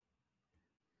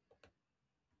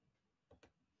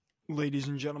Ladies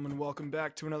and gentlemen, welcome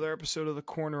back to another episode of the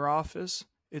Corner Office.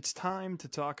 It's time to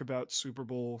talk about Super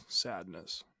Bowl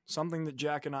sadness. Something that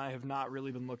Jack and I have not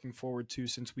really been looking forward to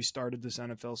since we started this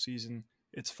NFL season.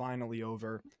 It's finally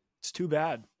over. It's too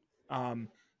bad.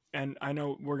 And I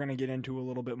know we're going to get into a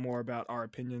little bit more about our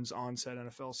opinions on said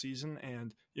NFL season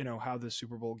and, how the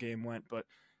Super Bowl game went. But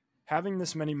having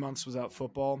this many months without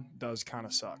football does kind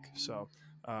of suck. So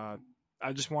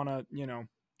I just want to,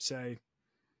 say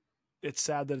it's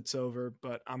sad that it's over,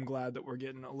 but I'm glad that we're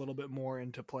getting a little bit more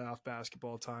into playoff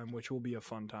basketball time, which will be a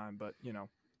fun time. But,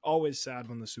 always sad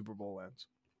when the Super Bowl ends.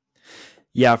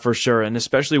 Yeah, for sure. And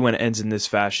especially when it ends in this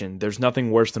fashion, there's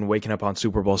nothing worse than waking up on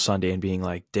Super Bowl Sunday and being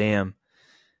like, damn,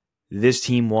 this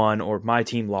team won or my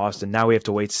team lost, and now we have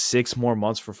to wait 6 more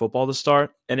months for football to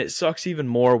start. And it sucks even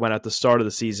more when at the start of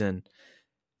the season,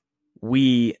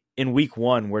 in week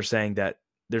 1, we're saying that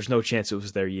there's no chance it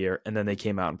was their year, and then they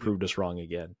came out and proved us wrong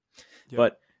again. Yep.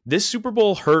 But this Super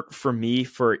Bowl hurt for me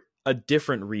for a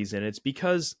different reason. It's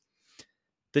because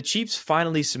the Chiefs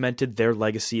finally cemented their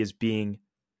legacy as being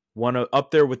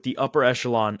up there with the upper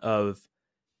echelon of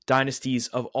dynasties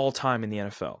of all time in the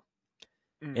NFL.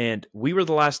 And we were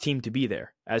the last team to be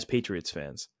there as Patriots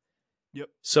fans. Yep.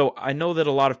 So I know that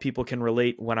a lot of people can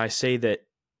relate when I say that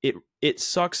it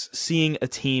sucks seeing a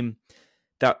team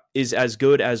that is as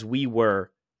good as we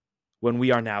were when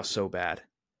we are now so bad.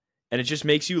 And it just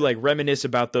makes you reminisce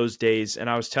about those days. And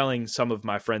I was telling some of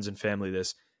my friends and family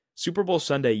this. Super Bowl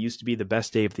Sunday used to be the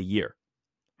best day of the year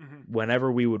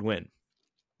whenever we would win.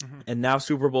 And now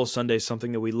Super Bowl Sunday is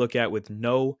something that we look at with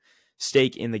no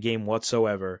stake in the game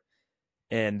whatsoever.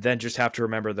 And then just have to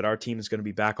remember that our team is going to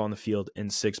be back on the field in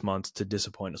 6 months to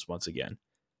disappoint us once again.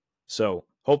 So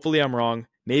hopefully I'm wrong.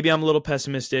 Maybe I'm a little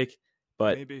pessimistic,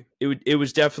 but it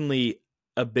was definitely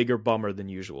a bigger bummer than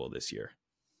usual this year.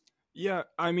 Yeah,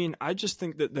 I mean, I just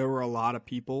think that there were a lot of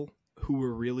people who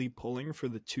were really pulling for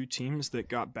the two teams that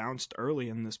got bounced early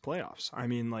in this playoffs. I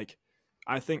mean,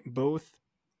 I think both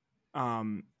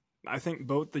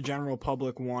the general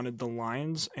public wanted the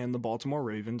Lions and the Baltimore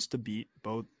Ravens to beat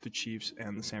both the Chiefs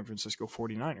and the San Francisco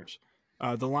 49ers.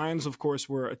 The Lions, of course,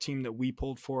 were a team that we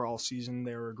pulled for all season.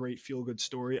 They're a great feel-good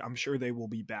story. I'm sure they will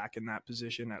be back in that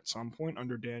position at some point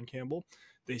under Dan Campbell.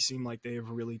 They seem like they have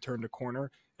really turned a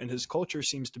corner, and his culture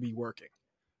seems to be working.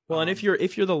 Well, and if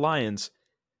you're the Lions,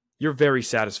 you're very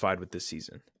satisfied with this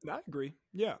season. I agree.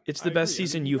 Yeah, it's the best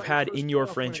season you've had in your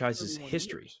franchise's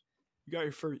history. You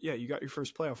got your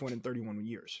first playoff win in 31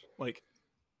 years.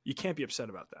 You can't be upset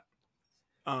about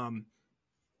that.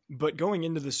 But going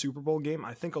into the Super Bowl game,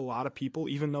 I think a lot of people,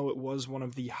 even though it was one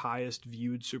of the highest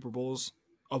viewed Super Bowls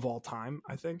of all time,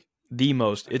 I think the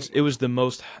most. It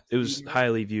was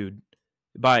highly viewed.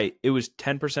 It was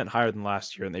 10% higher than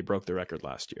last year, and they broke the record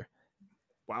last year.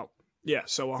 Wow. Yeah,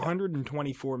 so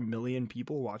 124 million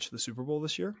people watched the Super Bowl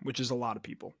this year, which is a lot of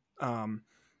people.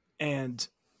 And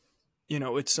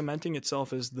it's cementing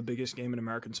itself as the biggest game in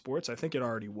American sports. I think it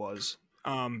already was.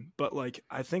 But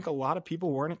I think a lot of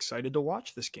people weren't excited to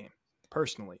watch this game.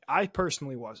 Personally, I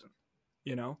personally wasn't.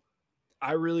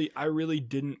 I really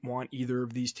didn't want either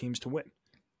of these teams to win.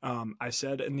 I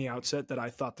said in the outset that I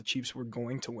thought the Chiefs were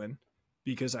going to win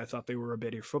because I thought they were a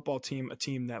better football team, a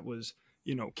team that was,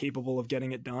 capable of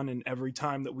getting it done. And every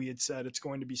time that we had said it's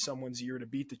going to be someone's year to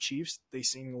beat the Chiefs, they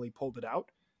seemingly pulled it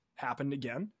out. Happened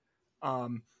again.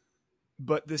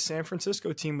 But this San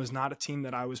Francisco team was not a team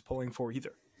that I was pulling for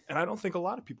either. And I don't think a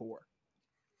lot of people were.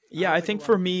 Yeah, I think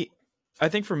for me,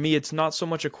 it's not so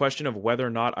much a question of whether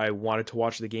or not I wanted to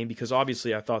watch the game, because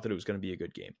obviously I thought that it was going to be a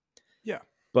good game. Yeah.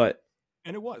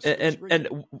 And it was.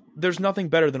 And there's nothing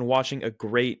better than watching a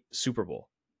great Super Bowl.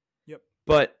 Yep.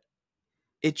 But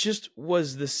it just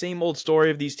was the same old story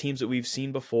of these teams that we've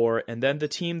seen before. And then the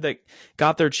team that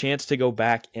got their chance to go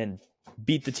back and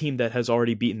beat the team that has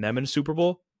already beaten them in a Super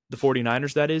Bowl, the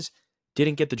 49ers that is,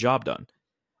 didn't get the job done.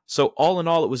 So all in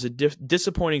all, it was a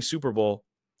disappointing Super Bowl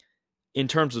in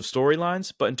terms of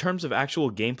storylines, but in terms of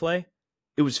actual gameplay,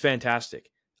 it was fantastic.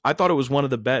 I thought it was one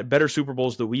of the better Super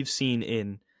Bowls that we've seen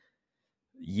in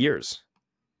years.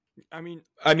 I mean,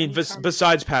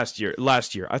 besides last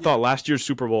year, I thought last year's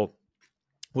Super Bowl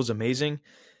was amazing.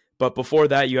 But before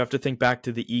that, you have to think back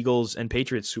to the Eagles and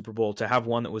Patriots Super Bowl to have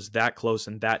one that was that close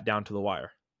and that down to the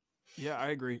wire. Yeah, I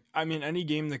agree. I mean, any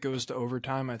game that goes to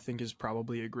overtime, I think, is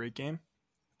probably a great game.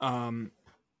 And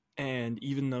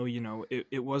even though,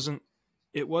 it wasn't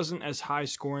as high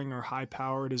scoring or high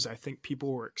powered as I think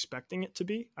people were expecting it to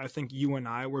be. I think you and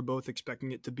I were both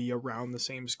expecting it to be around the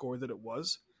same score that it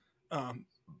was, in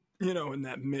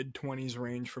that mid-20s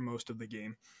range for most of the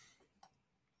game.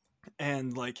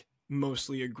 And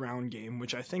mostly a ground game,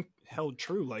 which I think held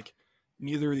true.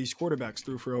 neither of these quarterbacks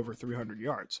threw for over 300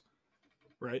 yards,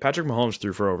 right? Patrick Mahomes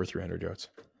threw for over 300 yards.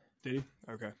 Did he?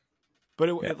 Okay. But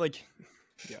Yeah.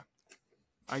 yeah,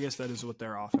 I guess that is what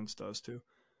their offense does too.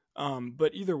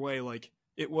 But either way, like,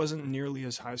 it wasn't nearly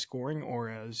as high scoring or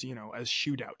as, as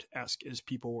shootout-esque as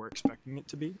people were expecting it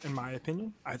to be, in my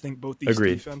opinion. I think both these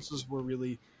Agreed. defenses were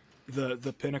really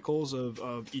the pinnacles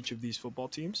of each of these football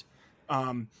teams.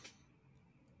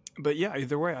 But yeah,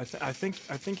 either way, I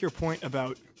think your point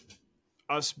about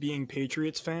us being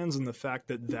Patriots fans and the fact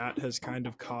that has kind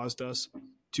of caused us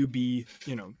to be,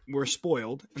 we're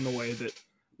spoiled in the way that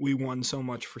we won so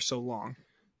much for so long.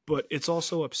 But it's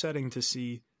also upsetting to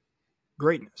see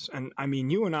greatness. And I mean,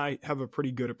 you and I have a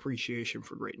pretty good appreciation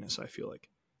for greatness, I feel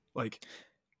like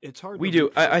it's hard. We to do.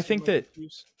 root for I a team think like that the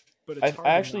Chiefs, but it's hard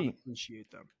I to actually not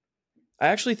appreciate them. I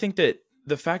actually think that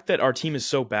the fact that our team is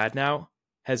so bad now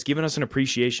has given us an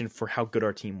appreciation for how good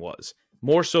our team was,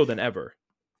 more so than ever.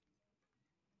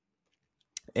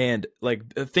 And like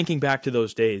thinking back to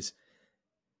those days,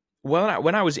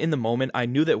 when I was in the moment, I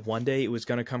knew that one day it was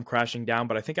going to come crashing down,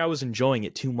 but I think I was enjoying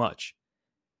it too much.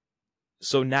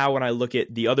 So now when I look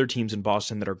at the other teams in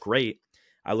Boston that are great,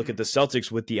 I look at the Celtics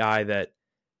with the eye that,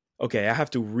 okay, I have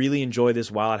to really enjoy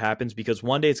this while it happens, because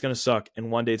one day it's going to suck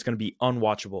and one day it's going to be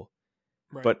unwatchable.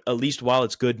 Right. But at least while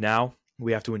it's good now,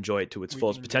 we have to enjoy it to its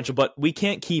fullest potential. But we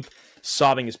can't keep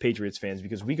sobbing as Patriots fans,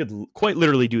 because we could quite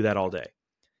literally do that all day.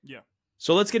 Yeah.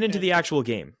 So let's get into the actual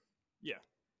game. Yeah.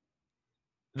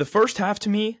 The first half to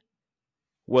me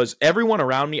was everyone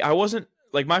around me. I wasn't,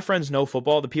 like, my friends know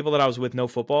football. The people that I was with know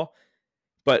football.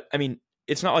 But, I mean,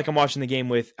 it's not like I'm watching the game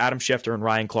with Adam Schefter and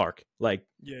Ryan Clark. Like,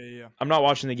 Yeah. I'm not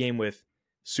watching the game with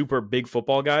super big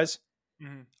football guys.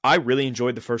 Mm-hmm. I really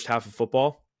enjoyed the first half of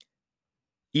football.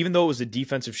 Even though it was a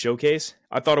defensive showcase,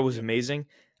 I thought it was amazing.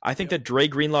 I think that Dre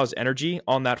Greenlaw's energy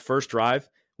on that first drive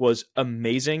was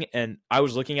amazing, and I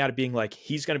was looking at it being like,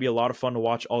 he's going to be a lot of fun to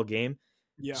watch all game.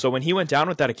 Yeah. So when he went down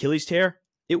with that Achilles tear,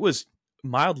 it was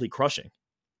mildly crushing.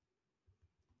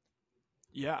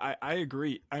 Yeah, I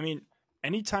agree. I mean,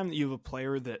 anytime that you have a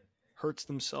player that hurts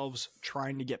themselves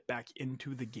trying to get back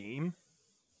into the game,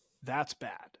 that's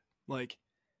bad. Like,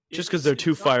 just because they're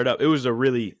too fired up. It was a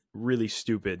really, really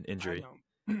stupid injury. I know.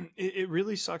 It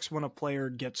really sucks when a player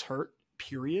gets hurt,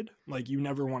 period. Like, you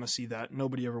never want to see that.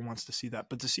 Nobody ever wants to see that.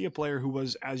 But to see a player who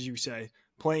was, as you say,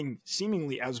 playing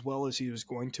seemingly as well as he was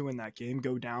going to in that game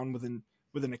go down with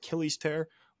an Achilles tear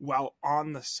while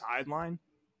on the sideline,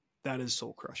 that is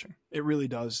soul crushing. It really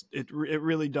does. It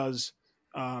really does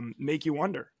make you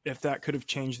wonder if that could have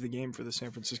changed the game for the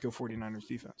San Francisco 49ers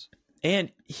defense.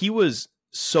 And he was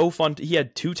so fun. He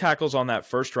had 2 tackles on that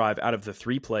first drive out of the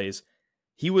 3 plays.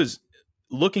 He was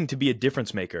looking to be a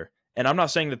difference maker. And I'm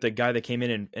not saying that the guy that came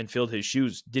in and filled his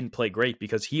shoes didn't play great,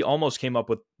 because he almost came up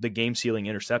with the game-sealing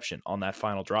interception on that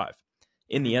final drive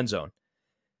in the end zone.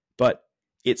 But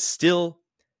it's still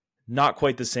not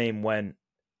quite the same when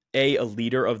A, a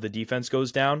leader of the defense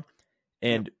goes down,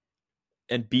 and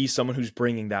B, someone who's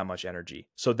bringing that much energy.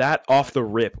 So that off the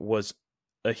rip was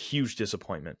a huge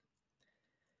disappointment.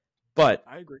 But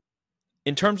I agree.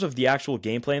 In terms of the actual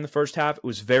gameplay in the first half, it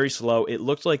was very slow. It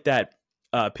looked like that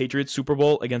Patriots Super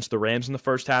Bowl against the Rams in the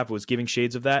first half was giving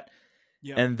shades of that.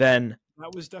 Yeah. And then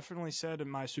that was definitely said at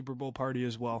my Super Bowl party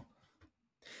as well.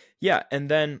 Yeah, and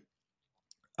then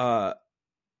the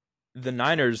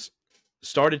Niners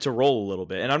started to roll a little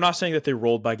bit. And I'm not saying that they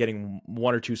rolled by getting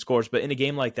 1 or 2 scores, but in a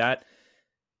game like that,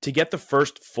 to get the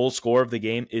first full score of the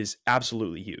game is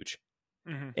absolutely huge.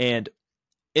 Mm-hmm. And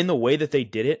in the way that they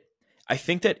did it, I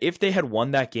think that if they had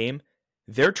won that game,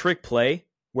 their trick play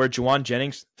where Juwan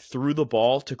Jennings threw the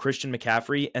ball to Christian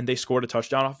McCaffrey and they scored a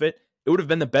touchdown off it, it would have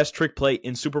been the best trick play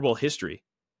in Super Bowl history.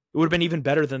 It would have been even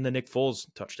better than the Nick Foles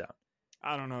touchdown.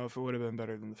 I don't know if it would have been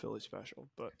better than the Philly special,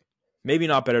 but maybe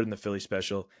not better than the Philly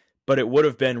special, but it would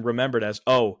have been remembered as,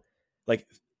 like,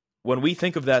 when we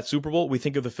think of that Super Bowl, we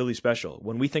think of the Philly special.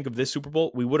 When we think of this Super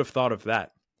Bowl, we would have thought of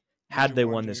that had they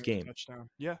won this game. Touchdown.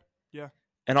 Yeah.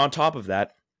 And on top of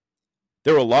that,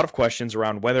 there were a lot of questions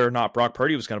around whether or not Brock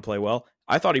Purdy was going to play well.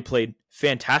 I thought he played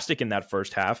fantastic in that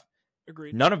first half.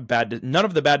 Agreed. None of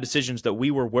the bad decisions that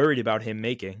we were worried about him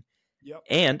making. Yep.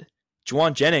 And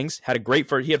Juwan Jennings had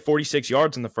he had 46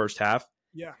 yards in the first half.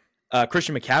 Yeah.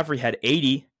 Christian McCaffrey had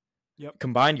 80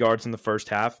 combined yards in the first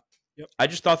half. Yep. I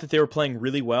just thought that they were playing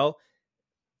really well.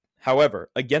 However,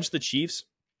 against the Chiefs,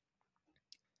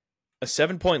 a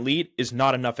 7-point lead is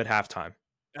not enough at halftime.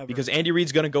 Ever. Because Andy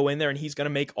Reid's going to go in there and he's going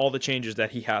to make all the changes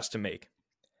that he has to make.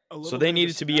 So they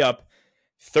needed to be up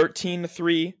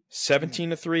 13-3,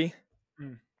 17-3.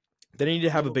 They needed to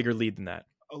have a bigger lead than that.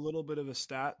 A little bit of a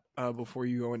stat before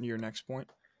you go into your next point.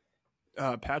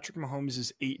 Patrick Mahomes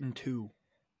is 8-2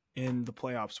 in the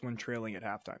playoffs when trailing at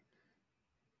halftime.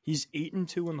 He's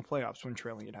 8-2 in the playoffs when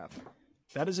trailing at halftime.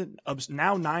 That is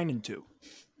now 9-2.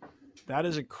 That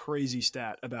is a crazy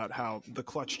stat about how the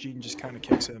clutch gene just kind of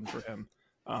kicks in for him,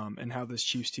 and how this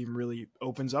Chiefs team really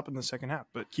opens up in the second half.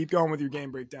 But keep going with your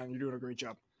game breakdown. You're doing a great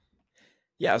job.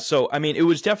 Yeah, so I mean, it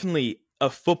was definitely a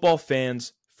football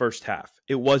fan's first half.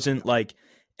 It wasn't like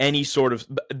any sort of.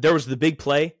 There was the big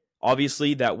play,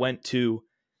 obviously, that went to,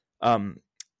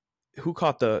 who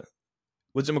caught the?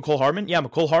 Was it McCole Hardman? Yeah,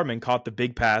 McCole Hardman caught the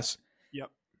big pass. Yep.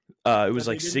 It was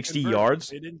like 60 yards.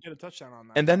 They didn't get a touchdown on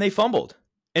that. And then they fumbled.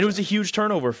 And it was a huge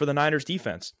turnover for the Niners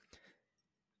defense.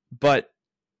 But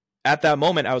at that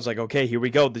moment, I was like, okay, here we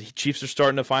go. The Chiefs are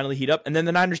starting to finally heat up. And then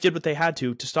the Niners did what they had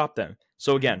to stop them.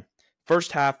 So again,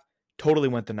 first half totally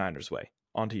went the Niners' way.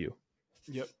 On to you.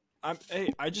 Yep.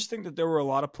 I just think that there were a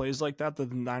lot of plays like that the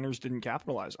Niners didn't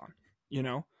capitalize on. You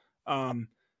know,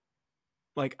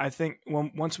 like I think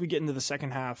once we get into the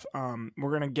second half,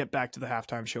 we're gonna get back to the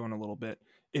halftime show in a little bit.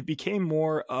 It became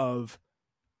more of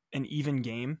an even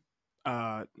game.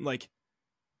 Like,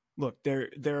 look,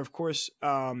 there of course,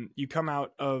 you come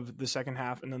out of the second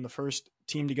half, and then the first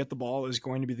team to get the ball is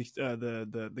going to be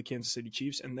the Kansas City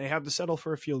Chiefs, and they have to settle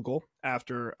for a field goal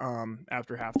after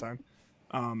halftime.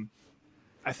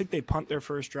 I think they punt their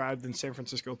first drive, then San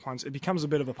Francisco punts. It becomes a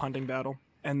bit of a punting battle,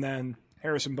 and then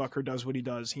Harrison Butker does what he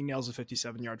does. He nails a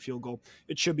 57-yard field goal.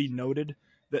 It should be noted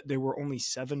that there were only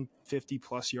 7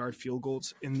 50-plus yard field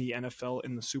goals in the NFL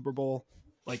in the Super Bowl,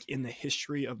 like in the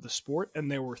history of the sport,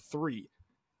 and there were three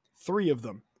of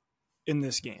them in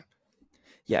this game.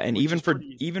 Yeah, and even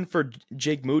for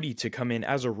Jake Moody to come in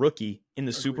as a rookie in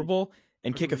the Super Bowl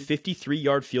and kick a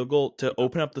 53-yard field goal to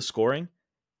open up the scoring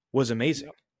was amazing.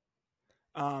 Yep.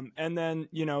 And then,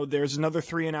 there's another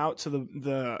 3 and out, so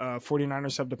the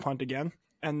 49ers have to punt again.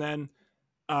 And then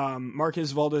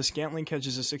Marquez Valdes-Scantling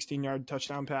catches a 16-yard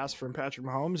touchdown pass from Patrick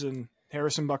Mahomes, and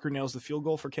Harrison Butker nails the field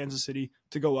goal for Kansas City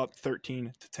to go up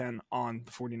 13-10 on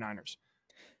the 49ers.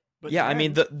 But yeah, then, I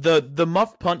mean, the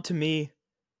muff punt to me,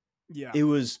 yeah, it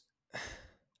was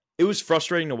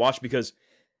frustrating to watch because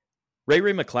Ray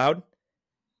McCloud,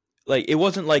 like, it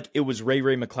wasn't like it was Ray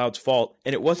McCloud's fault,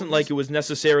 and it wasn't like it was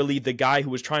necessarily the guy who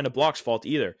was trying to block's fault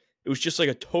either. It was just like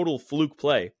a total fluke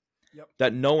play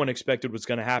that no one expected was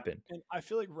going to happen. And I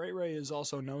feel like Ray is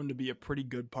also known to be a pretty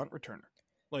good punt returner.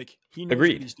 Like, he knows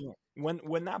Agreed. what he's doing.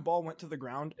 When that ball went to the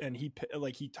ground and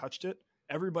he touched it,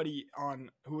 everybody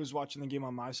who was watching the game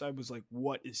on my side was like,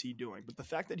 what is he doing? But the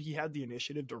fact that he had the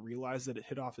initiative to realize that it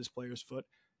hit off his player's foot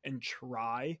and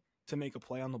try to make a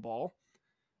play on the ball,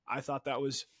 I thought that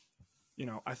was,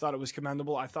 I thought it was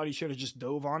commendable. I thought he should have just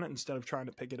dove on it instead of trying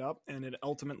to pick it up. And it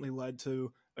ultimately led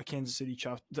to a Kansas City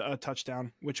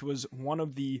touchdown, which was one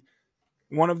of the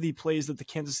plays that the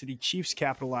Kansas City Chiefs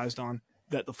capitalized on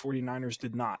that the 49ers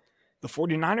did not. The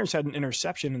 49ers had an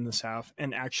interception in this half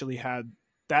and actually had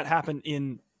that happen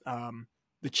in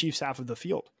the Chiefs' half of the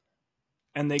field.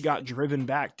 And they got driven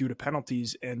back due to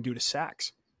penalties and due to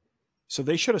sacks. So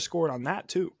they should have scored on that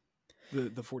too, the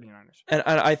 49ers. And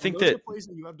I think those that are the plays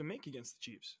that you have to make against the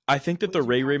Chiefs. I think that the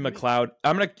Ray McCloud,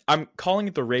 I'm calling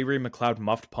it the Ray McCloud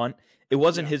muffed punt. It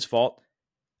wasn't his fault.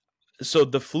 So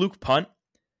the fluke punt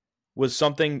was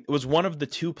one of the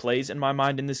 2 plays in my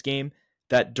mind in this game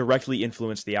that directly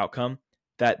influenced the outcome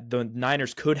that the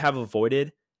Niners could have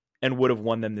avoided and would have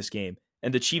won them this game.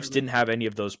 And the Chiefs didn't have any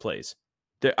of those plays.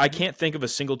 I can't think of a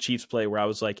single Chiefs play where I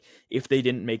was like, if they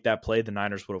didn't make that play, the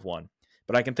Niners would have won.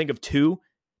 But I can think of 2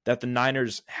 that the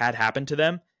Niners had happened to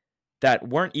them that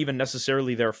weren't even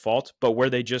necessarily their fault, but where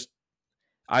they just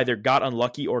either got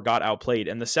unlucky or got outplayed.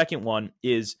 And the second one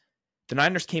is the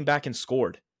Niners came back and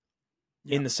scored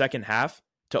in the second half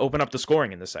to open up the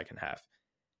scoring in the second half.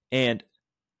 And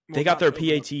they got their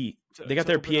PAT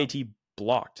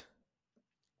blocked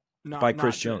by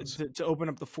Chris Jones. To open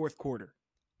up the fourth quarter.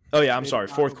 Oh, yeah, I'm sorry.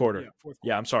 Fourth quarter.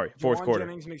 Yeah, I'm sorry. Fourth quarter.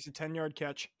 Jennings makes a 10-yard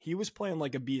catch. He was playing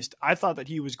like a beast. I thought that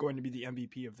he was going to be the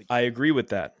MVP of the game. I agree with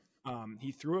that.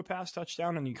 He threw a pass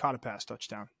touchdown and he caught a pass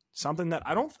touchdown. Something that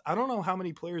I don't know how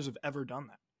many players have ever done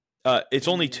that. It's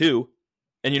only 2.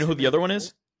 And you know who the other one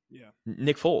is? Yeah.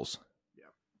 Nick Foles.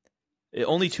 Yeah.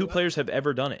 Only 2 players have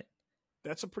ever done it.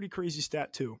 That's a pretty crazy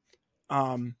stat too.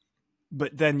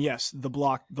 But then, yes, the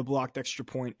blocked extra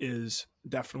point is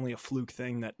definitely a fluke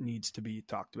thing that needs to be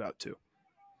talked about too.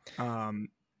 And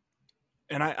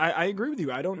I agree with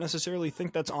you. I don't necessarily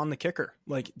think that's on the kicker.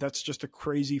 Like, that's just a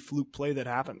crazy fluke play that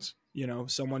happens.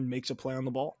 Someone makes a play on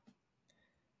the ball.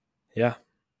 Yeah.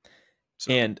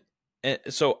 So. And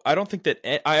so I don't think that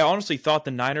 – I honestly thought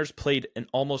the Niners played an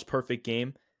almost perfect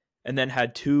game and then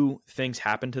had two things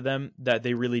happen to them that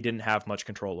they really didn't have much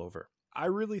control over. I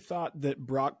really thought that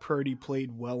Brock Purdy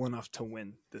played well enough to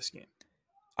win this game.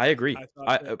 I agree. I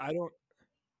thought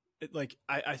that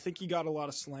I think he got a lot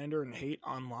of slander and hate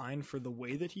online for the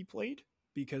way that he played,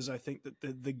 because I think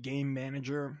that the game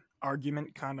manager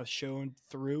argument kind of showed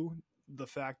through the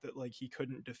fact that like he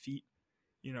couldn't defeat,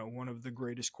 one of the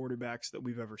greatest quarterbacks that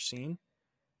we've ever seen.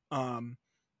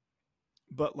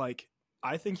 But like,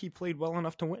 I think he played well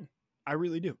enough to win. I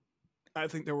really do. I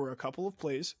think there were a couple of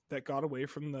plays that got away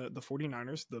from the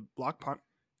 49ers, the block punt,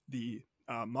 the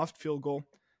muffed field goal,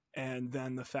 and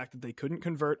then the fact that they couldn't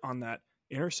convert on that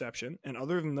interception. And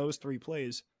other than those three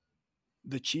plays,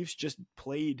 the Chiefs just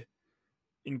played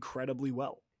incredibly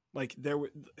well. Like there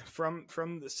were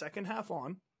from the second half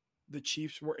on, the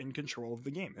Chiefs were in control of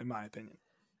the game, in my opinion.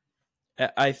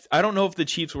 I don't know if the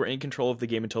Chiefs were in control of the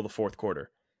game until the fourth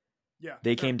quarter. Yeah,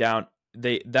 they came down.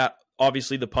 That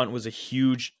obviously the punt was a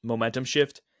huge momentum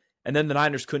shift, and then the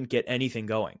Niners couldn't get anything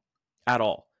going at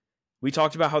all. We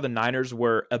talked about how the Niners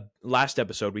were last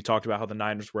episode. We talked about how the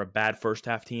Niners were a bad first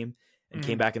half team and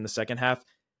came back in the second half.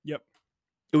 Yep,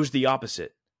 it was the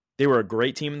opposite. They were a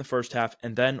great team in the first half,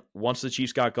 and then once the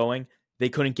Chiefs got going, they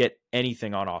couldn't get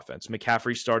anything on offense.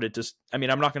 McCaffrey started to. I mean,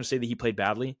 I'm not going to say that he played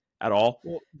badly at all.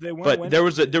 Well, there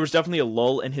was definitely a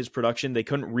lull in his production. They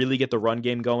couldn't really get the run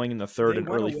game going in the third and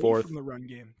early fourth. From the run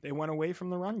game. They went away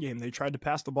from the run game. They tried to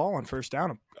pass the ball on first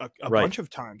down a bunch of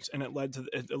times, and it led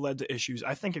to issues.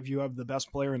 I think if you have the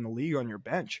best player in the league on your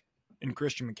bench in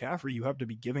Christian McCaffrey, you have to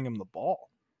be giving him the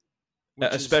ball,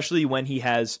 especially when he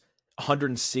has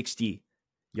 160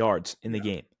 yards in the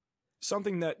game.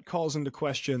 Something that calls into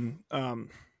question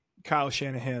Kyle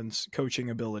Shanahan's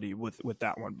coaching ability with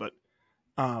that one, but.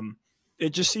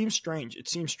 It just seems strange. It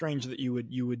seems strange that you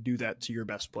would do that to your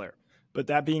best player. But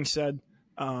that being said,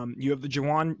 you have the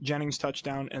Jawan Jennings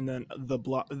touchdown, and then the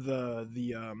blocked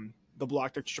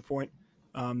extra point.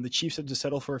 The Chiefs had to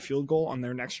settle for a field goal on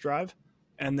their next drive,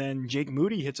 and then Jake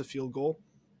Moody hits a field goal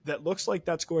that looks like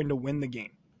that's going to win the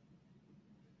game.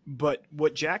 But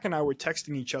what Jack and I were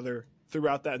texting each other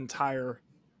throughout that entire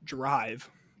drive,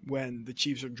 when the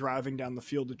Chiefs are driving down the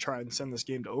field to try and send this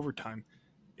game to overtime,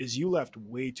 is you left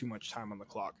way too much time on the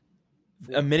clock.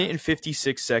 A minute and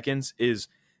 56 seconds is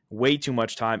way too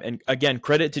much time. And again,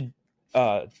 credit to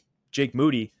Jake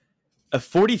Moody. A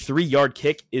 43-yard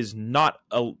kick is not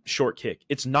a short kick.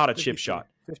 It's not a chip shot.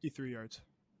 53 yards.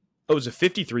 Oh, it was a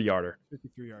 53-yarder.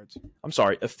 53 yards. I'm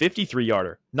sorry, a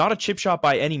 53-yarder. Not a chip shot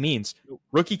by any means. Nope.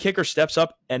 Rookie kicker steps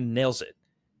up and nails it.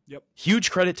 Yep. Huge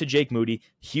credit to Jake Moody.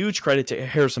 Huge credit to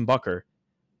Harrison Butker.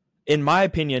 In my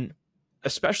opinion,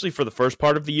 especially for the first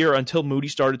part of the year, until Moody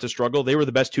started to struggle, they were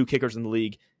the best two kickers in the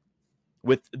league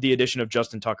with the addition of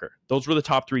Justin Tucker. Those were the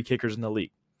top three kickers in the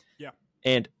league. Yeah.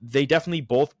 And they definitely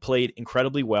both played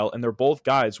incredibly well, and they're both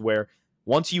guys where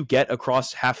once you get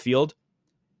across half field,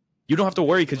 you don't have to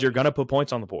worry because you're going to put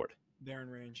points on the board. They're in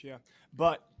range, yeah.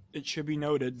 But it should be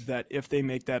noted that if they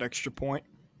make that extra point,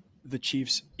 the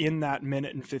Chiefs, in that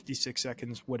minute and 56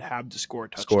 seconds, would have to score a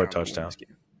touchdown.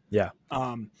 Yeah.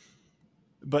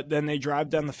 But then they drive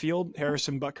down the field.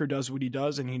 Harrison Butker does what he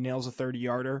does, and he nails a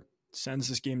 30-yarder, sends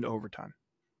this game to overtime.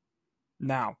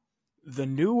 Now, the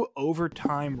new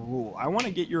overtime rule. I want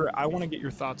to get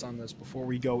your thoughts on this before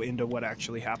we go into what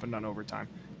actually happened on overtime.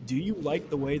 Do you like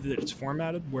the way that it's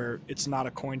formatted, where it's not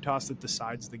a coin toss that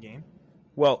decides the game?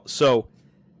 Well, so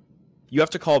you have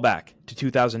to call back to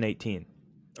 2018.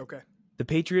 Okay. The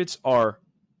Patriots are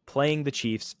playing the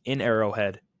Chiefs in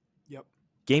Arrowhead. Yep.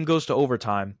 Game goes to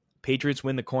overtime. Patriots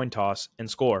win the coin toss and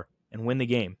score and win the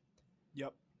game.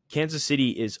 Yep. Kansas City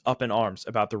is up in arms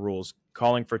about the rules,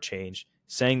 calling for change,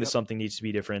 saying that something needs to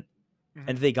be different,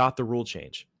 and they got the rule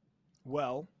change.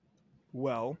 Well,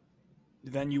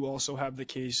 then you also have the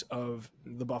case of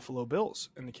the Buffalo Bills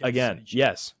and the Kansas City Chiefs.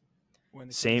 Yes. When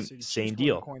the same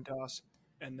deal. Coin toss,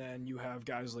 and then you have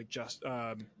guys like Josh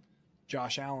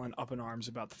Allen up in arms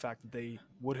about the fact that they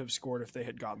would have scored if they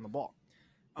had gotten the ball.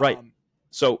 Right.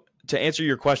 So to answer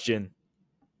your question,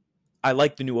 I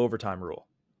like the new overtime rule.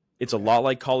 It's a lot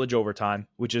like college overtime,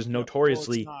 which is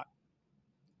notoriously it's not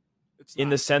in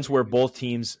the sense where both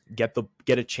teams get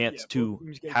a chance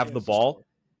to have the ball.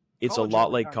 It's a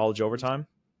lot like college overtime.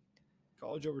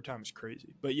 College overtime is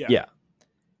crazy, but yeah. Yeah.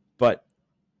 But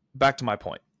back to my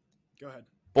point. Go ahead.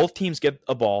 Both teams get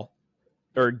a ball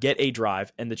or get a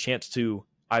drive and the chance to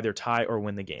either tie or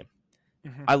win the game.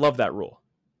 Mm-hmm. I love that rule.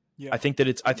 Yeah. I think that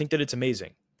it's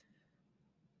amazing.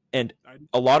 And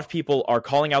a lot of people are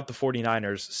calling out the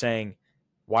 49ers saying,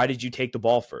 why did you take the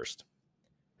ball first?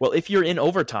 Well, if you're in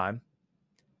overtime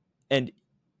and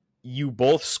you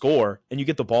both score and you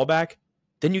get the ball back,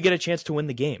 then you get a chance to win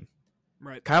the game.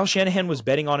 Right. Kyle Shanahan was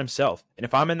betting on himself. And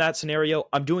if I'm in that scenario,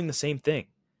 I'm doing the same thing.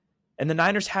 And the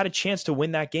Niners had a chance to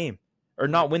win that game. Or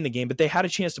not win the game, but they had a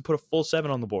chance to put a full 7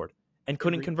 on the board and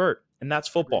couldn't convert. And that's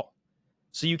football.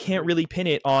 So you can't really pin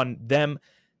it on them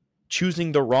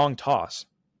choosing the wrong toss.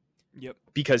 Yep.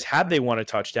 Because had they won a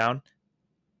touchdown,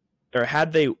 or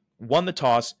had they won the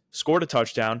toss, scored a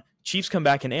touchdown, Chiefs come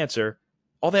back and answer,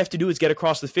 all they have to do is get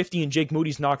across the 50 and Jake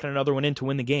Moody's knocking another one in to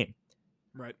win the game.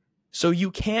 Right. So you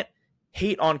can't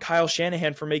hate on Kyle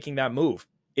Shanahan for making that move.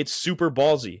 It's super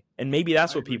ballsy, and maybe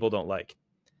that's what people don't like.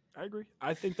 I agree.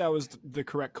 I think that was the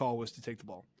correct call, was to take the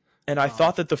ball. And I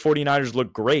thought that the 49ers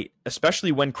looked great,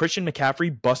 especially when Christian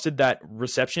McCaffrey busted that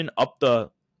reception up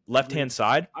the left-hand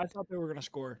side. I thought they were going to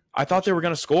score. I thought they were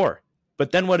going to score.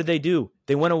 But then what did they do?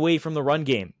 They went away from the run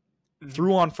game,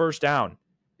 threw on first down,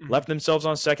 left themselves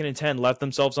on 2nd and 10, left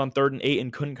themselves on 3rd and 8,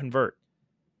 and couldn't convert.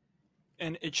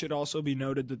 And it should also be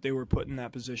noted that they were put in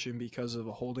that position because of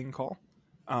a holding call.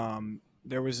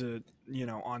 There was on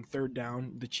 3rd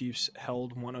down, the Chiefs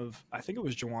held one of, I think it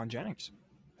was Jawan Jennings.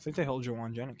 I think they held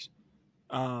Jawan Jennings.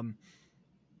 Or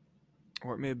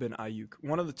it may have been Ayuk.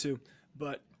 One of the two.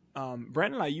 But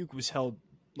Brandon Ayuk was held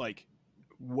like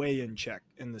way in check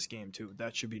in this game too.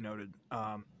 That should be noted.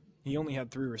 He only had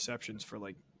 3 receptions for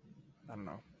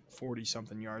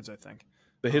 40-something yards, I think.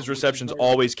 But his receptions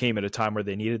always came at a time where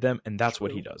they needed them, and that's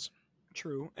what he does.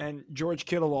 True. And George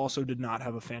Kittle also did not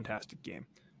have a fantastic game.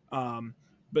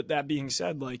 But that being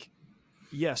said,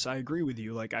 yes, I agree with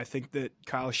you. I think that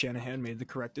Kyle Shanahan made the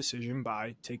correct decision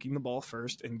by taking the ball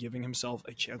first and giving himself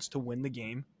a chance to win the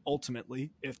game.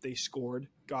 Ultimately, if they scored,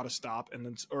 got a stop,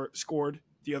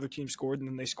 the other team scored, and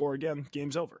then they score again,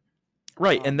 game's over.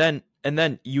 Right, and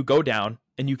then you go down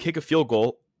and you kick a field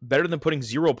goal, better than putting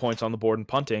 0 points on the board and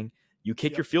punting. You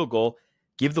kick your field goal,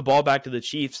 give the ball back to the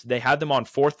Chiefs. They had them on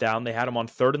 4th down. They had them on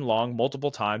 3rd and long multiple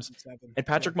times. And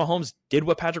Patrick Mahomes did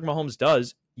what Patrick Mahomes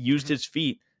does, used his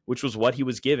feet, which was what he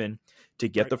was given, to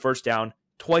get the first down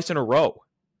twice in a row.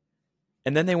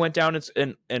 And then they went down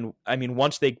and I mean,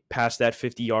 once they passed that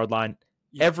 50-yard line,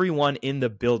 everyone in the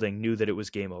building knew that it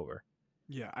was game over.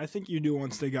 Yeah, I think you knew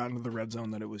once they got into the red zone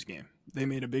that it was game. They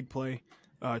made a big play.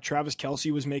 Travis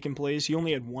Kelce was making plays. He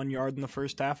only had 1 yard in the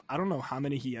first half. I don't know how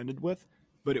many he ended with,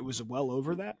 but it was well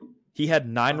over that. He had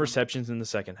 9 receptions in the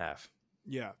second half.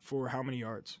 Yeah, for how many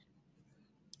yards?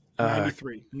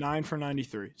 93. 9 for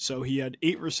 93. So he had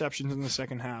 8 receptions in the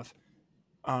second half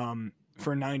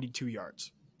for 92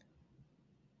 yards.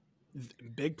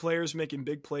 Big players making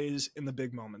big plays in the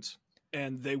big moments.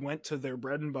 And they went to their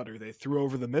bread and butter. They threw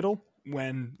over the middle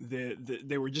when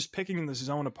they were just picking the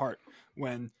zone apart.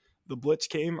 When the blitz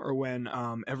came or when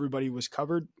everybody was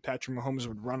covered, Patrick Mahomes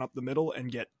would run up the middle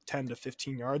and get 10 to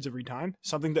 15 yards every time.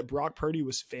 Something that Brock Purdy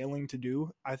was failing to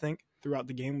do, I think, throughout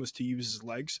the game was to use his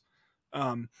legs.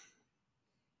 And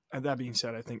that being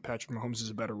said, I think Patrick Mahomes is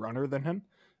a better runner than him.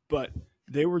 But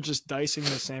they were just dicing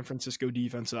the San Francisco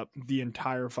defense up the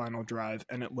entire final drive,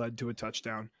 and it led to a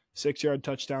touchdown. 6-yard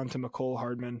touchdown to McCole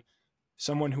Hardman,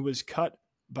 someone who was cut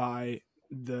by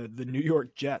the New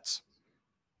York Jets.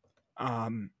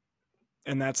 And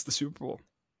that's the Super Bowl.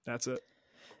 That's it.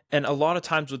 And a lot of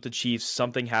times with the Chiefs,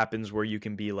 something happens where you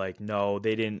can be like, no,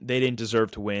 they didn't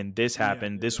deserve to win. This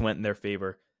happened. This went in their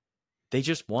favor. They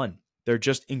just won. They're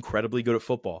just incredibly good at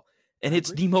football. And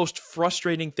it's the most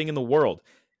frustrating thing in the world,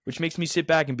 which makes me sit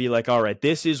back and be like, all right,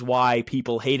 this is why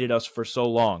people hated us for so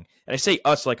long. And I say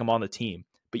us like I'm on the team,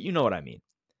 but you know what I mean.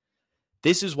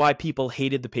 This is why people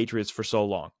hated the Patriots for so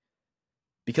long.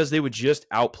 Because they would just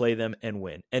outplay them and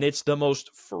win. And it's the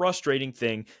most frustrating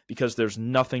thing because there's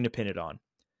nothing to pin it on.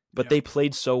 But they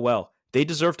played so well. They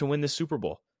deserve to win this Super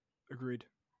Bowl. Agreed.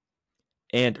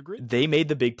 And they made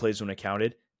the big plays when it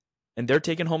counted. And they're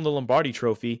taking home the Lombardi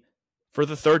Trophy for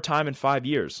the 3rd time in 5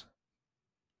 years.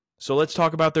 So let's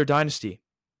talk about their dynasty.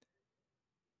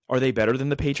 Are they better than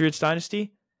the Patriots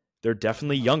dynasty? They're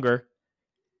definitely younger.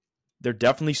 They're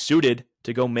definitely suited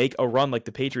to go make a run like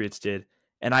the Patriots did.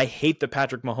 And I hate the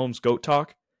Patrick Mahomes GOAT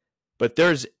talk, but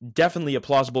there's definitely a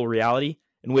plausible reality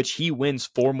in which he wins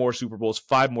 4 more Super Bowls,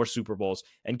 5 more Super Bowls,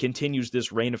 and continues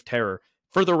this reign of terror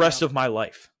for the rest of my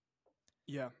life.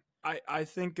 Yeah, I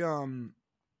think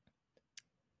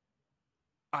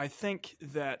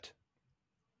that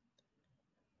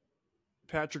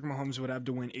Patrick Mahomes would have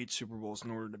to win 8 Super Bowls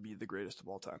in order to be the greatest of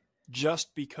all time.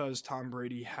 Just because Tom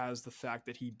Brady has the fact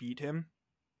that he beat him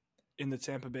in the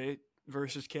Tampa Bay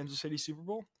versus Kansas City Super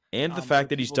Bowl. And the fact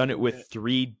that he's done it with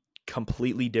 3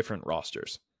 completely different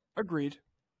rosters. Agreed.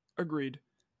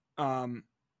 But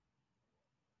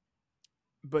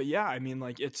yeah, I mean,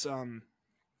 it's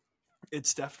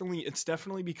It's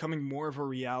definitely becoming more of a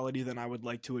reality than I would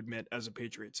like to admit as a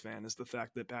Patriots fan, is the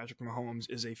fact that Patrick Mahomes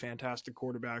is a fantastic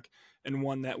quarterback and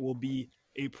one that will be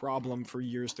a problem for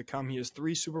years to come. He has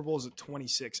 3 Super Bowls at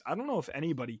 26. I don't know if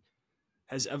anybody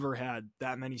has ever had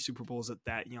that many Super Bowls at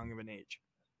that young of an age.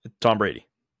 Tom Brady.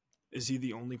 Is he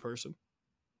the only person?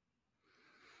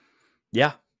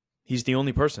 Yeah, he's the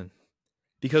only person.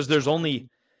 Because there's only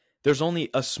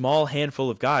a small handful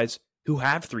of guys who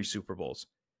have 3 Super Bowls.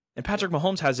 And Patrick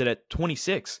Mahomes has it at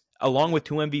 26, along with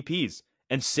 2 MVPs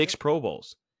and 6 Pro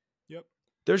Bowls. Yep.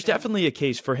 There's definitely a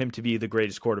case for him to be the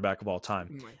greatest quarterback of all time.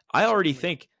 Certainly. I already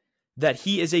think that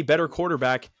he is a better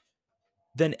quarterback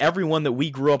than everyone that we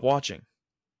grew up watching.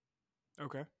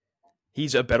 Okay.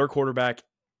 He's a better quarterback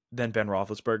than Ben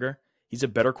Roethlisberger. He's a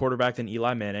better quarterback than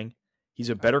Eli Manning. He's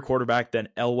a better quarterback than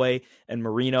Elway and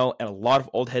Marino, and a lot of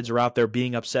old heads are out there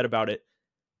being upset about it.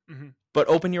 Mm-hmm. But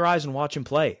open your eyes and watch him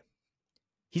play.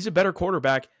 He's a better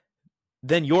quarterback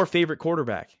than your favorite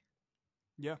quarterback.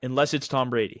 Yeah. Unless it's Tom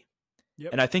Brady.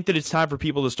 Yep. And I think that it's time for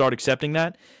people to start accepting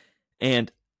that.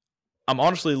 And I'm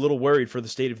honestly a little worried for the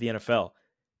state of the NFL,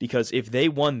 because if they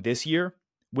won this year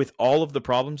with all of the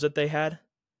problems that they had,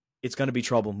 it's going to be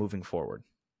trouble moving forward.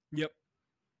 Yep.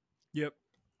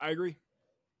 I agree.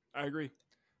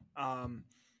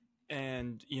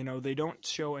 And, they don't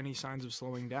show any signs of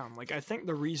slowing down. Like, I think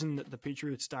the reason that the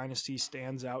Patriots dynasty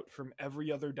stands out from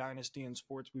every other dynasty in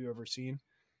sports we've ever seen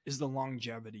is the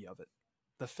longevity of it.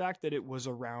 The fact that it was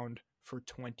around for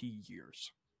 20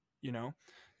 years,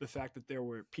 the fact that there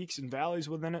were peaks and valleys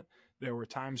within it. There were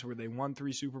times where they won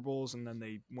 3 Super Bowls and then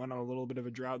they went on a little bit of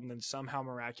a drought, and then somehow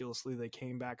miraculously they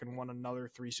came back and won another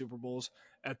 3 Super Bowls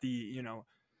at the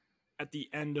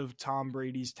end of Tom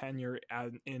Brady's tenure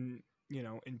in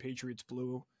Patriots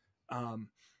blue. And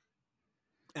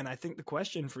I think the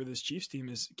question for this Chiefs team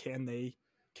is, can they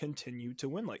continue to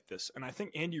win like this? And I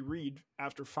think Andy Reid,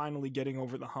 after finally getting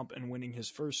over the hump and winning his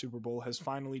first Super Bowl, has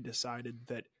finally decided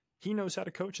that he knows how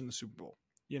to coach in the Super Bowl.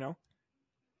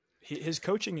 His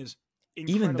coaching is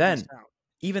incredibly sound.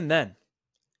 Even then,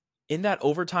 in that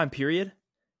overtime period,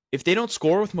 if they don't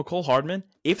score with McCole Hardman,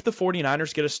 if the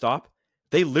 49ers get a stop,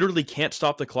 they literally can't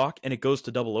stop the clock and it goes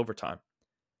to double overtime.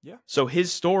 Yeah. So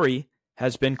his story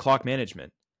has been clock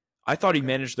management. I thought he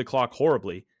managed the clock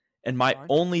horribly. And my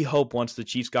only hope once the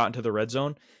Chiefs got into the red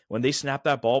zone, when they snapped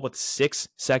that ball with 6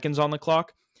 seconds on the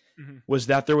clock, was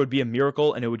that there would be a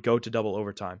miracle and it would go to double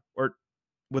overtime. Or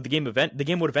would the game would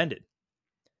have ended.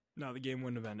 No, the game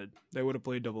wouldn't have ended. They would have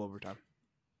played double overtime.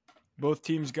 Both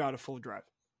teams got a full drive.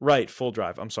 Right, full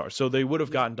drive. I'm sorry. So they would have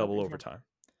gotten double overtime.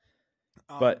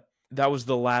 But that was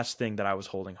the last thing that I was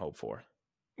holding hope for.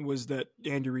 Was that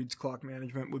Andy Reid's clock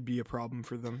management would be a problem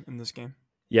for them in this game?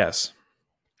 Yes.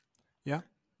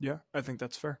 Yeah, I think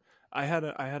that's fair. I had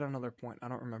another point. I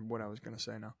don't remember what I was going to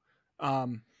say now.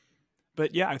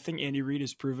 But yeah, I think Andy Reid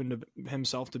has proven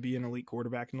himself to be an elite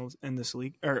quarterback in this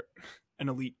league, or an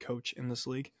elite coach in this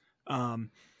league.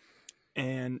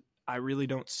 And I really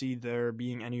don't see there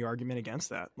being any argument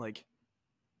against that. Like,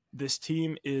 this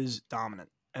team is dominant,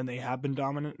 and they have been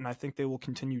dominant, and I think they will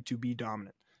continue to be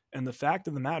dominant. And the fact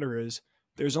of the matter is,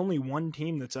 there's only one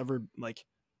team that's ever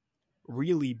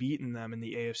really beaten them in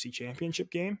the AFC Championship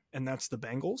game, and that's the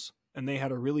Bengals. And they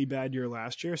had a really bad year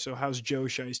last year. So how's Joe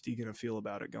Shiesty going to feel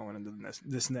about it going into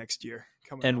this next year?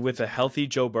 And with a healthy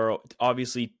Joe Burrow,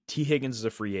 obviously T. Higgins is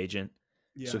a free agent,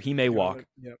 so he may walk.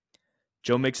 Yep.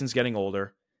 Joe Mixon's getting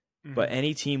older, but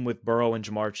any team with Burrow and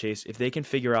Jamar Chase, if they can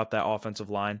figure out that offensive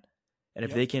line, and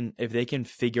if they can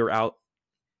figure out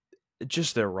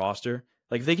just their roster,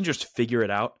 if they can just figure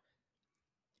it out,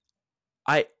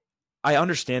 I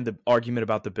understand the argument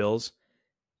about the Bills,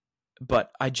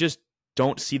 but I just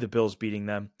don't see the Bills beating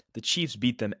them. The Chiefs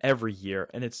beat them every year,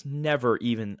 and it's never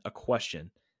even a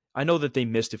question. I know that they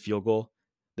missed a field goal,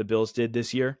 the Bills did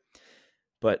this year,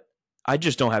 but I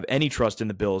just don't have any trust in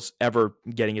the Bills ever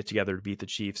getting it together to beat the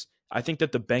Chiefs. I think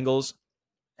that the Bengals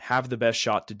have the best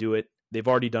shot to do it. They've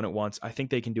already done it once. I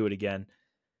think they can do it again.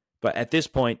 But at this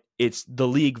point, it's the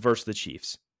league versus the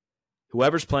Chiefs.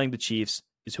 Whoever's playing the Chiefs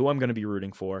is who I'm going to be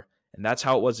rooting for. And that's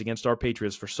how it was against our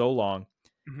Patriots for so long.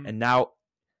 And now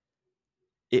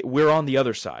we're on the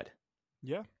other side.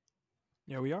 Yeah,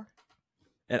 we are.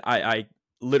 And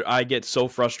I get so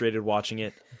frustrated watching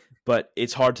it, but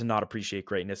it's hard to not appreciate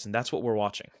greatness, and that's what we're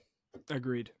watching.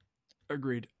 Agreed.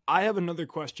 I have another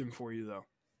question for you though,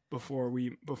 before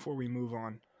we move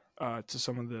on to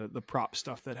some of the prop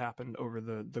stuff that happened over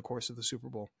the course of the Super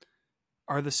Bowl.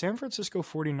 Are the San Francisco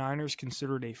 49ers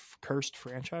considered a cursed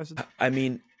franchise? I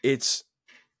mean, it's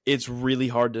really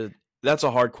hard to. That's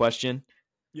a hard question.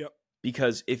 Yep.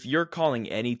 Because if you're calling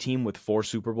any team with 4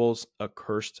 Super Bowls a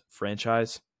cursed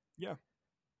franchise, Yeah.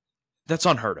 That's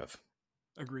unheard of.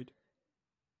 Agreed.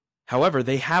 However,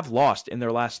 they have lost in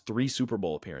their last 3 Super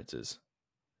Bowl appearances.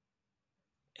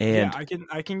 And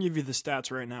I can give you the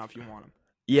stats right now if you want them.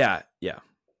 yeah.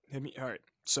 Hit me. All right.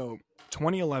 So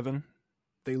 2011,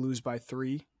 they lose by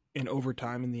 3 in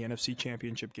overtime in the NFC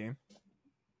Championship game.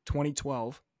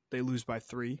 2012, they lose by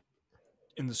 3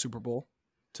 in the Super Bowl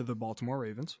to the Baltimore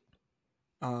Ravens.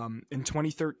 In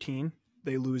 2013,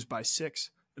 they lose by 6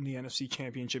 in the NFC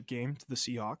Championship game to the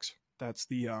Seahawks. That's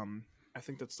the I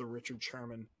think that's the Richard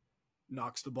Sherman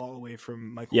knocks the ball away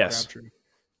from Michael Crabtree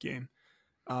game.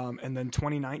 And then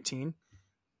 2019,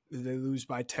 they lose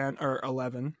by 10 or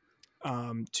 11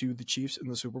 to the Chiefs in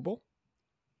the Super Bowl.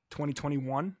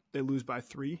 2021, they lose by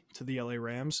 3 to the LA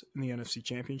Rams in the NFC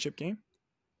Championship game.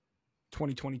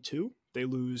 2022, they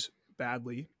lose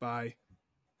badly by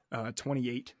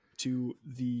 28 to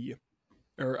the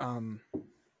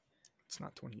it's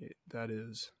not 28. That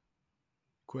is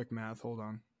quick math. Hold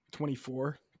on.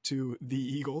 24 to the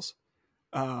Eagles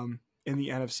in the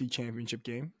NFC Championship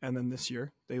game, and then this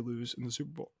year they lose in the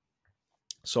Super Bowl.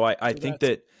 So I think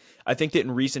that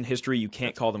in recent history you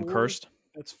can't call them cursed.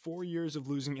 That's 4 years of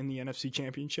losing in the NFC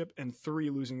Championship and 3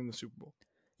 losing in the Super Bowl.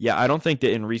 Yeah, I don't think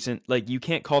that in recent, like, you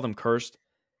can't call them cursed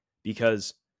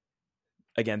because,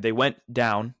 again, they went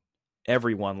down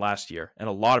everyone last year, and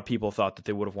a lot of people thought that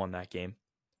they would have won that game.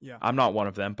 Yeah, I'm not one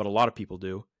of them, but a lot of people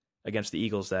do, against the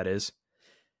Eagles, that is.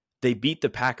 They beat the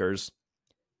Packers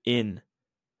in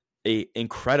a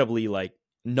incredibly, like,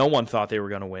 no one thought they were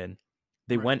going to win.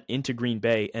 They went into Green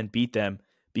Bay and beat them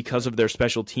because of their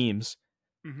special teams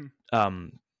in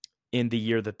the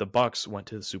year that the Bucs went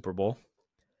to the Super Bowl.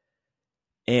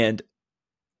 And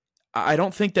I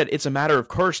don't think that it's a matter of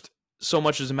cursed so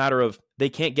much as a matter of they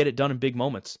can't get it done in big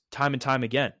moments time and time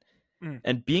again.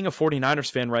 And being a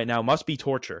 49ers fan right now must be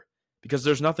torture because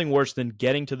there's nothing worse than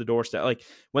getting to the doorstep. Like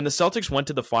when the Celtics went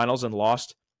to the finals and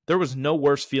lost, there was no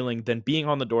worse feeling than being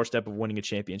on the doorstep of winning a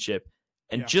championship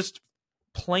and just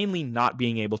plainly not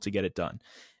being able to get it done.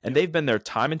 And they've been there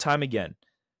time and time again.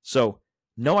 So,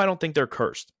 no, I don't think they're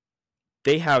cursed.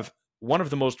 They have one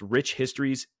of the most rich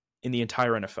histories in the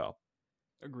entire NFL.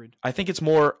 Agreed. I think it's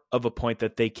more of a point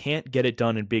that they can't get it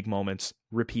done in big moments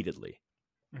repeatedly.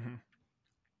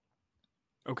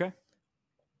 Okay.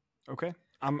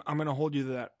 I'm going to hold you to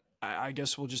that. I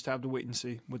guess we'll just have to wait and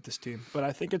see with this team. But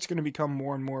I think it's going to become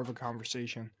more and more of a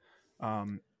conversation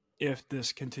if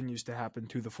this continues to happen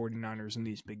to the 49ers in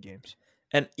these big games.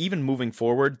 And even moving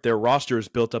forward, their roster is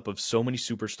built up of so many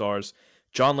superstars.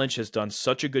 John Lynch has done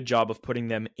such a good job of putting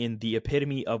them in the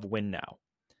epitome of win now.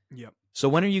 Yep. So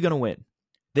when are you going to win?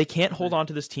 They can't hold on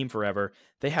to this team forever.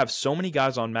 They have so many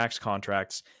guys on max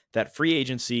contracts that free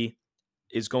agency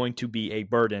is going to be a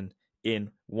burden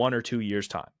in 1 or 2 years'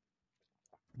 time.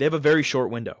 They have a very short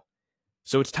window.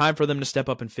 So it's time for them to step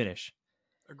up and finish.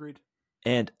 Agreed.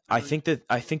 And I think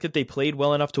that they played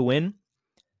well enough to win,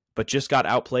 but just got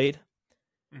outplayed.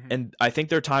 And I think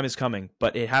their time is coming,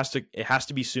 but it has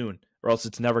to be soon, or else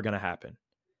it's never going to happen.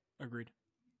 Agreed.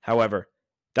 However,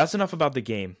 that's enough about the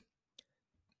game.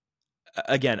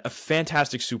 Again, a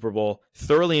fantastic Super Bowl.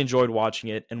 Thoroughly enjoyed watching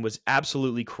it and was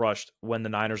absolutely crushed when the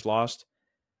Niners lost.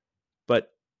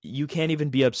 But you can't even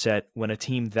be upset when a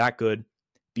team that good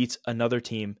beats another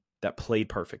team that played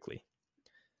perfectly.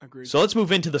 Agreed. So let's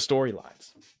move into the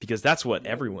storylines, because that's what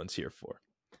everyone's here for.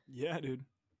 Yeah, dude.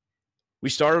 We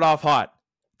started off hot.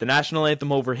 The national anthem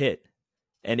overhit,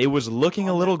 and it was looking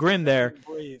a little grim there.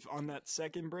 On that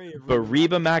second brave. But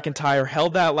Reba McEntire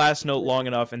held that last note long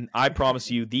enough, and I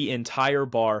promise you, the entire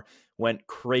bar went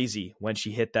crazy when she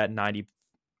hit that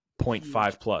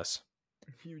 90.5 plus.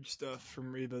 Huge stuff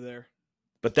from Reba there.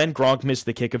 But then Gronk missed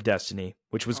the kick of destiny,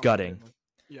 which was gutting.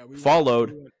 Yeah,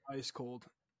 followed we went ice cold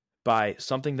by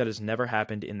something that has never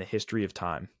happened in the history of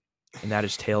time, and that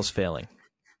is tails failing.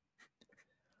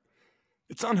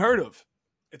 It's unheard of.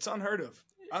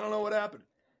 I don't know what happened.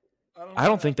 I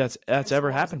don't think that's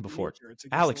ever happened before. It's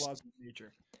Alex, the laws of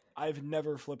nature. I've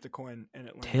never flipped a coin and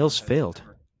it landed tails failed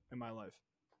in my life.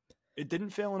 It didn't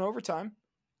fail in overtime.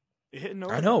 It hit in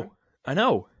overtime. I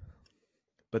know.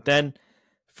 But then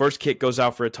first kick goes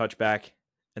out for a touchback,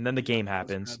 and then the game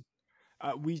happens.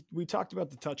 We talked about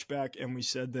the touchback, and we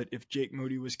said that if Jake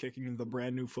Moody was kicking the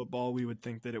brand new football, we would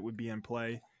think that it would be in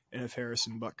play. And if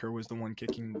Harrison Butker was the one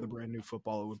kicking the brand new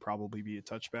football, it would probably be a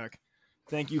touchback.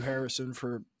 Thank you, Harrison,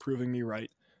 for proving me right.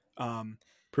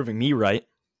 Proving me right?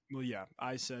 Well, yeah,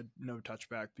 I said no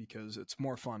touchback because it's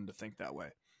more fun to think that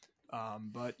way.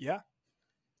 But yeah,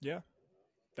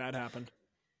 that happened.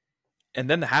 And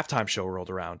then the halftime show rolled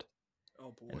around.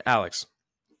 Oh boy. And Alex,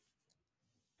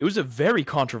 it was a very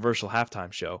controversial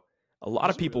halftime show. A lot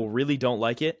Was of it people really? really don't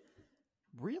like it.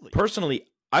 Really? Personally,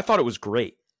 I thought it was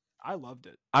great. I loved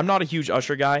it. I'm not a huge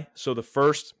Usher guy, so the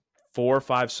first 4 or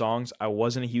 5 songs I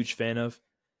wasn't a huge fan of.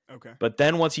 Okay. But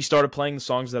then once he started playing the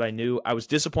songs that I knew, I was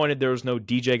disappointed there was no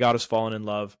DJ Got Us Falling in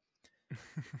Love.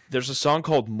 There's a song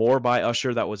called More by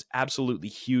Usher that was absolutely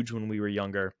huge when we were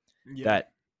younger Yeah.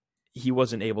 that he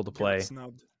wasn't able to Got play.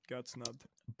 snubbed. Got snubbed.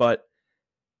 But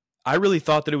I really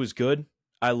thought that it was good.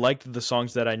 I liked the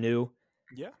songs that I knew.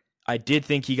 Yeah. I did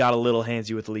think he got a little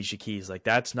handsy with Alicia Keys. Like,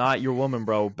 that's not your woman,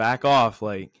 bro. Back off.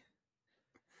 Like,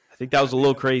 I think that was I a think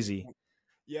little that's crazy.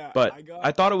 yeah. But I got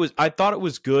I thought it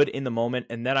was good in the moment,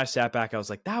 and then I sat back. I was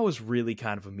like, that was really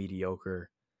kind of a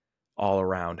mediocre all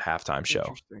around halftime show.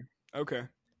 interesting. Okay.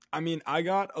 I mean, I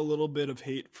got a little bit of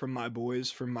hate from my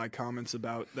boys from my comments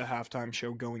about the halftime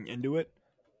show going into it.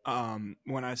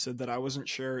 When I said that I wasn't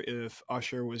sure if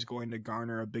Usher was going to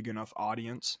garner a big enough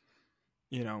audience,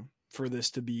 for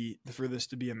this to be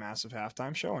a massive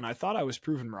halftime show, and I thought I was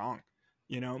proven wrong.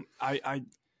 I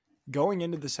going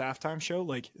into this halftime show,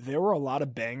 like there were a lot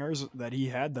of bangers that he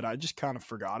had that I just kind of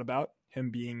forgot about him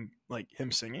being like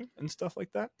him singing and stuff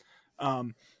like that.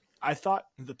 I thought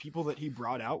the people that he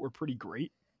brought out were pretty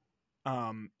great.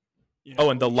 And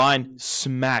the line Keys.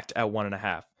 smacked at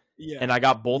 1.5. Yeah, And I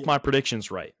got both yeah, my predictions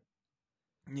right.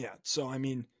 yeah. So I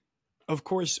mean, of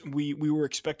course, we were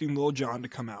expecting Lil Jon to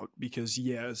come out because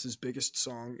it's his biggest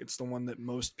song. It's the one that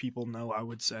most people know, I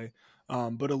would say.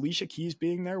 But Alicia Keys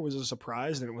being there was a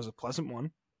surprise, and it was a pleasant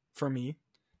one for me.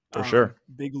 For sure.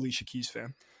 Big Alicia Keys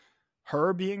fan.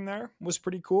 Her being there was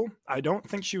pretty cool. I don't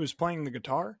think she was playing the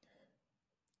guitar.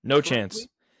 No chance.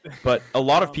 But a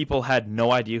lot of people had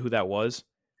no idea who that was.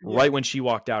 Yeah. Right when she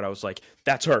walked out, I was like,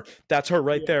 that's her. That's her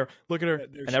right there. Look at her.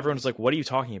 Yeah, and everyone was like, what are you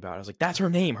talking about? I was like, that's her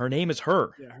name. Her name is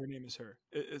her. Yeah, her name is her.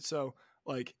 So,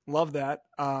 like, love that.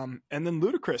 And then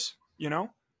Ludacris,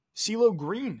 CeeLo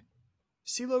Green.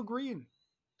 CeeLo Green.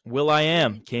 Will I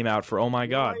Am came out for Oh My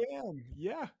God. Will I Am.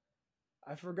 Yeah.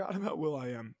 I forgot about Will I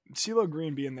Am. CeeLo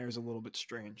Green being there is a little bit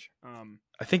strange.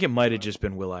 I think it might have just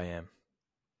been Will I Am.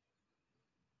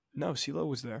 No, CeeLo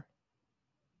was there.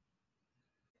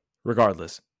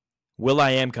 Regardless, Will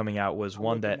I Am coming out was I'm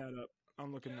one that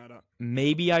I'm looking that up.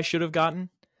 maybe I should have gotten.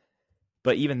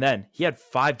 But even then, he had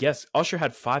 5 guests. Usher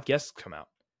had 5 guests come out.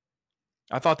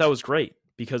 I thought that was great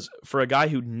because for a guy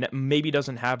who maybe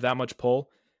doesn't have that much pull,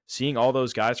 seeing all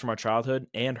those guys from our childhood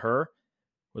and her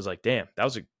was like, damn, that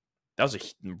was a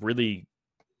really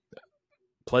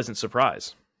pleasant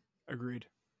surprise. Agreed.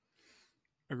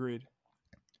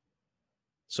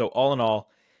 So all in all,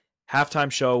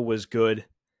 halftime show was good.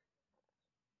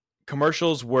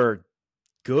 Commercials were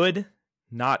good,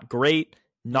 not great,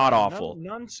 not awful.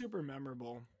 None super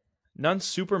memorable. None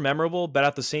super memorable, but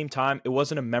at the same time, it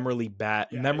wasn't a memorably bad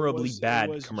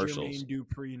It commercials. Jermaine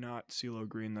Dupri, not CeeLo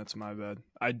Green. That's my bad.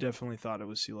 I definitely thought it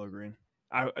was CeeLo Green.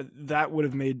 That would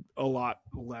have made a lot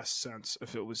less sense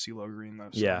if it was CeeLo Green,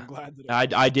 though. So yeah, I'm glad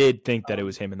that I did think that it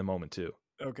was him in the moment too.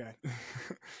 Okay,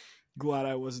 glad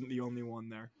I wasn't the only one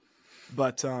there.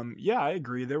 But I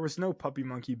agree. There was no Puppy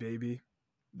Monkey Baby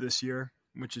this year,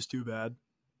 which is too bad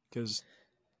because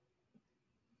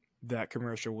that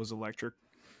commercial was electric.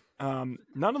 None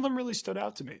of them really stood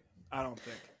out to me. I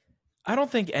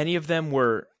don't think any of them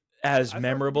were as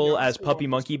memorable as Puppy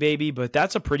Monkey Baby, but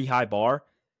that's a pretty high bar.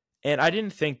 And I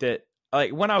didn't think that,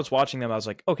 like, when I was watching them, I was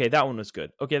like, okay, that one was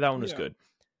good. Okay, that one was good.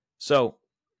 So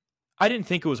I didn't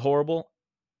think it was horrible.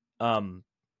 I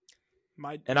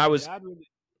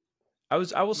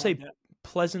will say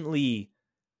pleasantly,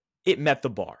 it met the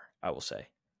bar, I will say.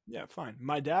 Yeah, fine.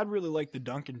 My dad really liked the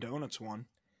Dunkin' Donuts one.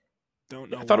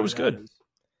 Don't know. I thought it was good. It was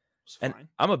and fine.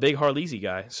 I'm a big Harleasy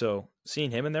guy, so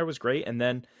seeing him in there was great. And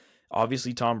then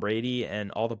obviously Tom Brady and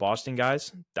all the Boston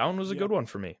guys, that one was a good one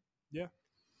for me. Yeah.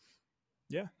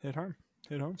 Yeah, hit home.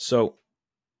 So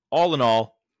all in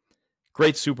all,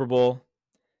 great Super Bowl.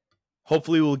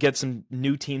 Hopefully we'll get some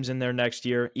new teams in there next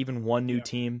year, even one new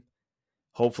team,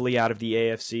 hopefully out of the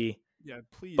AFC. Yeah,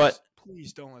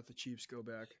 please don't let the Chiefs go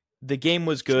back. The game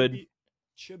was good.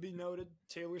 Should be noted,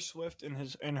 Taylor Swift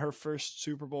in her first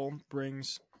Super Bowl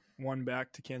brings one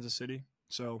back to Kansas City.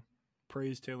 So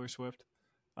praise Taylor Swift.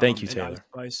 Thank you, Taylor.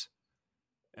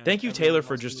 Thank you, Taylor,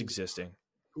 for just existing.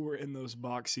 Who were in those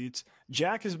box seats.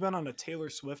 Jack has been on a Taylor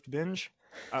Swift binge.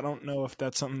 I don't know if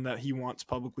that's something that he wants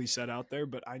publicly said out there,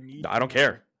 but I don't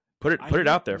care. Put it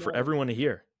out there for everyone to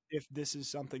hear. If this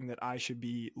is something that I should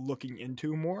be looking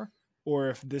into more, or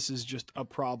if this is just a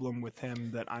problem with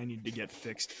him that I need to get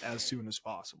fixed as soon as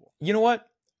possible. You know what?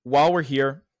 While we're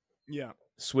here,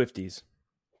 Swifties,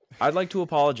 I'd like to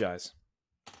apologize.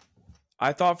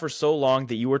 I thought for so long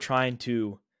that you were trying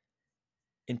to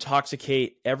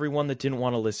intoxicate everyone that didn't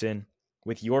want to listen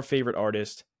with your favorite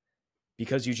artist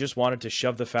because you just wanted to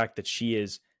shove the fact that she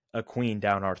is a queen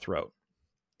down our throat.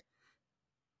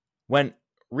 When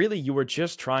really you were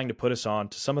just trying to put us on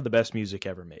to some of the best music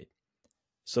ever made.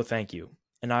 So thank you.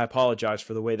 And I apologize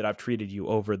for the way that I've treated you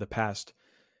over the past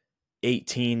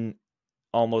 18,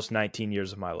 almost 19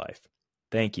 years of my life.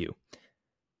 Thank you.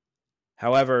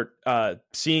 However,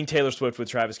 seeing Taylor Swift with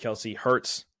Travis Kelce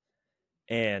hurts,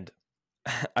 and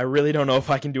I really don't know if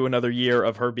I can do another year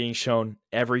of her being shown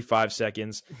every 5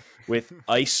 seconds with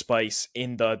Ice Spice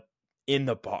in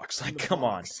the box. Like, come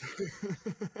on.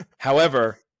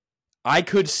 However, I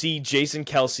could see Jason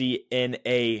Kelce in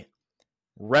a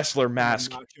wrestler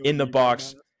mask in the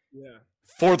box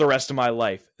for the rest of my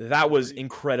life. That was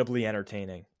incredibly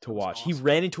entertaining to watch. Awesome. He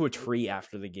ran into a tree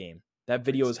after the game. That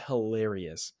video is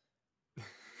hilarious.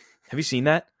 Have you seen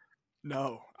that?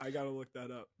 No, I gotta look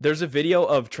that up. There's a video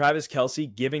of Travis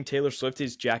Kelce giving Taylor Swift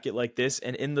his jacket like this,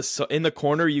 and in the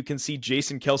corner you can see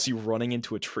Jason Kelce running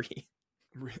into a tree.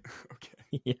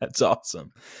 Okay. Yeah, it's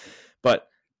awesome. But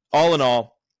all in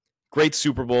all, great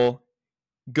Super Bowl,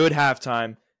 good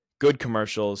halftime, good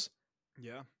commercials.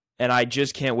 Yeah. And I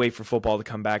just can't wait for football to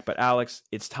come back. But Alex,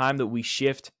 it's time that we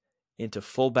shift into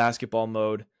full basketball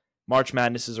mode. March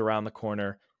Madness is around the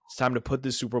corner. It's time to put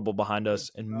this Super Bowl behind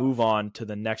us and move on to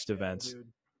the next events. Dude.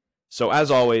 So as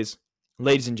always,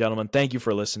 ladies and gentlemen, thank you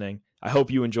for listening. I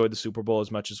hope you enjoyed the Super Bowl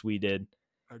as much as we did.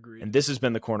 Agreed. And this has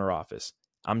been the Corner Office.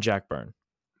 I'm Jack Byrne.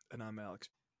 And I'm Alex.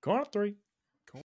 Corner 3.